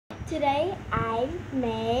Today I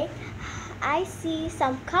see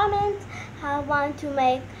some comments I want to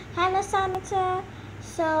make hand sanitizer.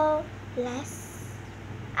 So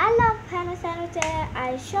I love hand sanitizer.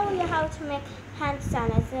 I show you how to make hand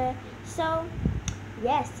sanitizer. So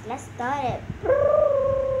yes, let's start it.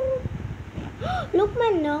 Look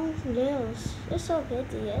my nails. It's so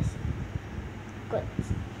pretty, yes. Good.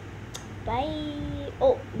 Bye.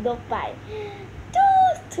 Oh, don't bye.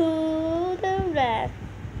 To the left.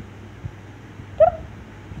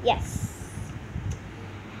 Yes.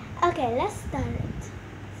 Okay, let's start it.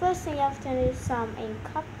 First thing you have to need some ink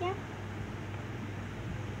cup, yeah.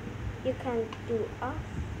 You can do off.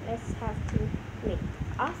 Let's have to make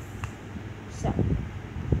off. So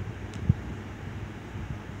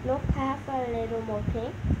look, I have a little more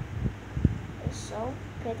pink. It's so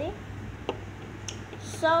pretty.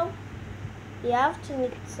 So you have to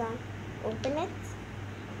need some. Open it.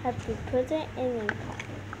 Have to put it in ink cup.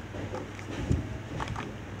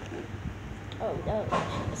 Oh no,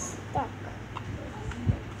 it's stuck.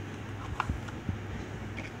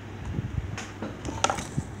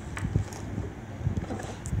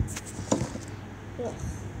 Okay. Yes.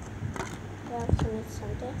 You have to need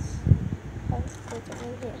some this. Let's put it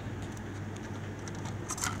in here.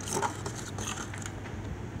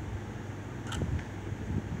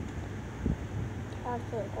 I have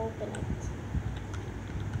to open it.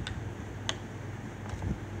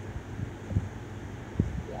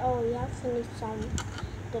 Oh, you have to need some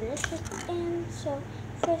delicious in. So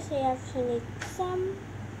first you have to need some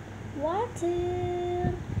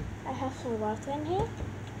water. I have some water in here.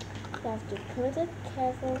 You have to put it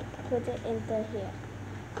careful, put it into here.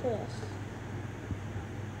 So yes.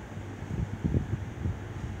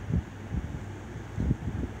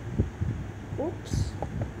 Oops.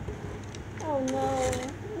 Oh no,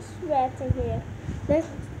 it's wet in here. Let's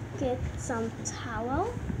get some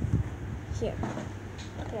towel. Here.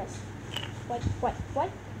 Yes. What?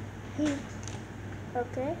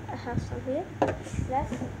 Okay, I have some here.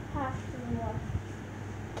 Let's have to wash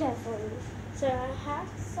carefully. So I have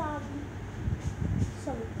some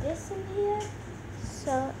this in here.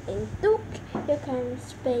 So in doek, je kan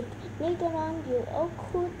spreek Nederland, je ook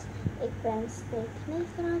goed. Ik ben spreek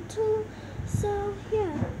Nederland too. So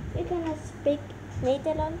yeah, you can speak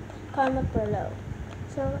Nederland, comment below.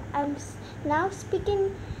 So I'm now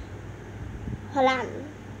speaking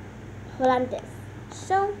Hollandisch.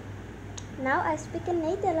 So now I speak in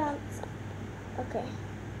Netherlands. Okay.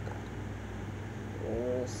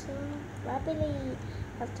 So probably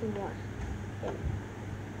have to more. Yeah.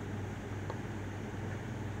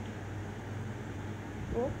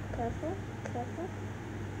 Oh, careful.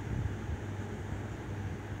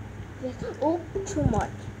 Yes. Oh, too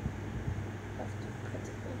much. Have to put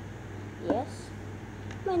it in. Yes.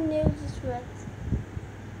 My nose is wet.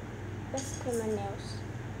 Let's clean my nails.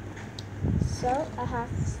 So I have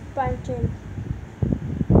sponge in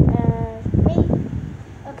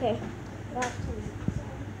okay, I have to mix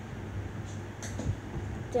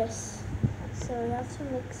this. So you have to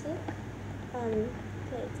mix it and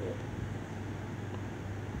plate it.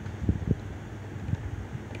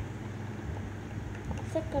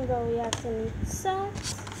 Second row you have to need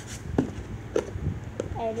salt.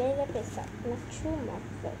 A little bit salt, not too much,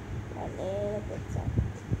 but a little bit salt.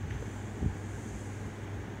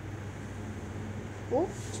 Oh,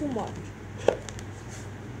 too much.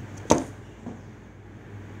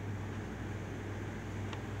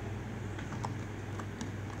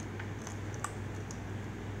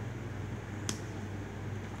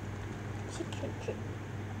 Shake.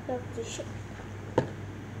 You have to shake.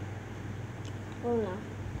 Oh no.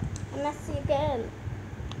 And let's see again.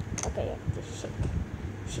 Okay, you have to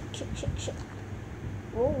shake.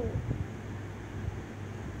 Oh.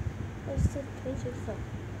 It's so beautiful.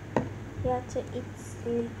 You have to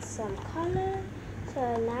need some color. So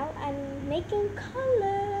now I'm making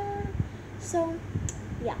color. So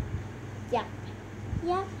yeah.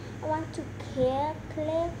 I want to clear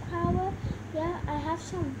color. Yeah, I have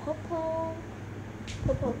some purple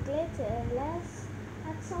glitter. Let's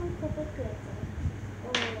add some purple glitter. Oh.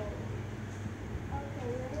 Okay,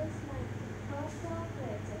 where is my purple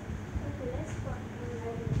glitter? Okay, let's put it.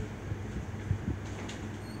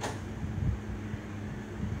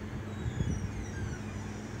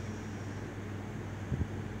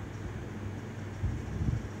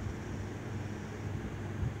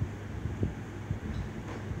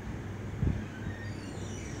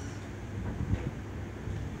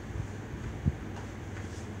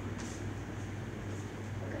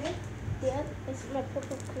 There is my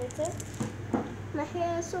purple glitter. My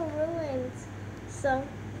hair is so ruined. So,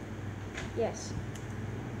 yes.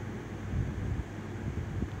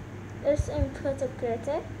 It's in put a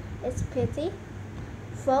glitter. It's pretty.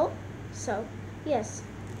 Full. So yes.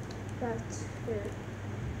 Got to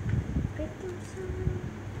pick them some.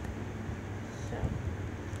 So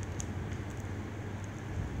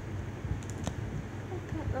I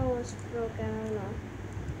don't know what's broken. I don't know.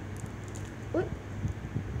 Oop.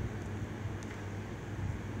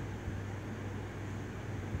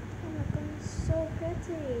 Oh my goodness, so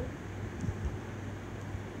pretty.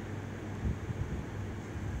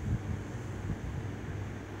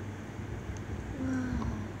 Wow.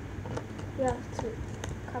 You have to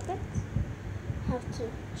cup it. Have to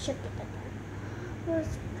shake it again. Oh,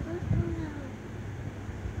 it's purple now.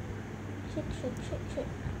 Shake, shake, shake,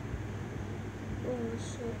 shake. Oh,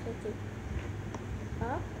 so pretty.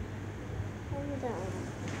 Up and down.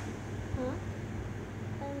 Up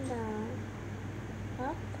and down.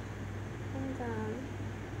 Up and down.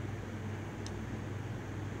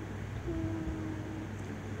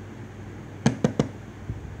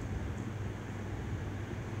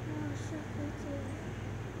 Oh, so pretty.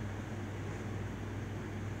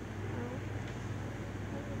 Up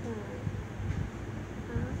and down.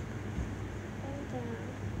 Up and down.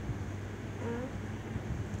 Up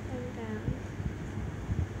and down.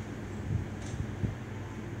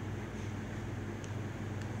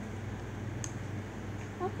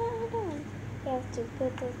 Okay, I'm done. You have to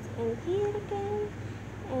put it in here again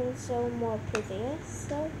and so more prettier.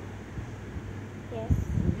 So yes.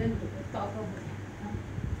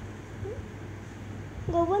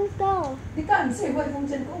 Gawin Di ka ang say way phong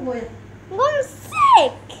chân ko way. I'm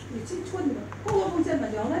sick. Ni chin chun ba. Ko phong chân mà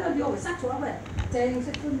yong na lo yo sắc chua way. Cheng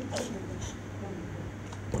sẽ chun.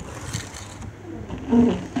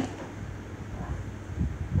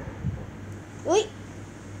 Ui.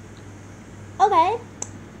 Okay.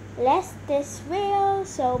 Let's this video.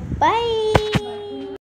 So bye.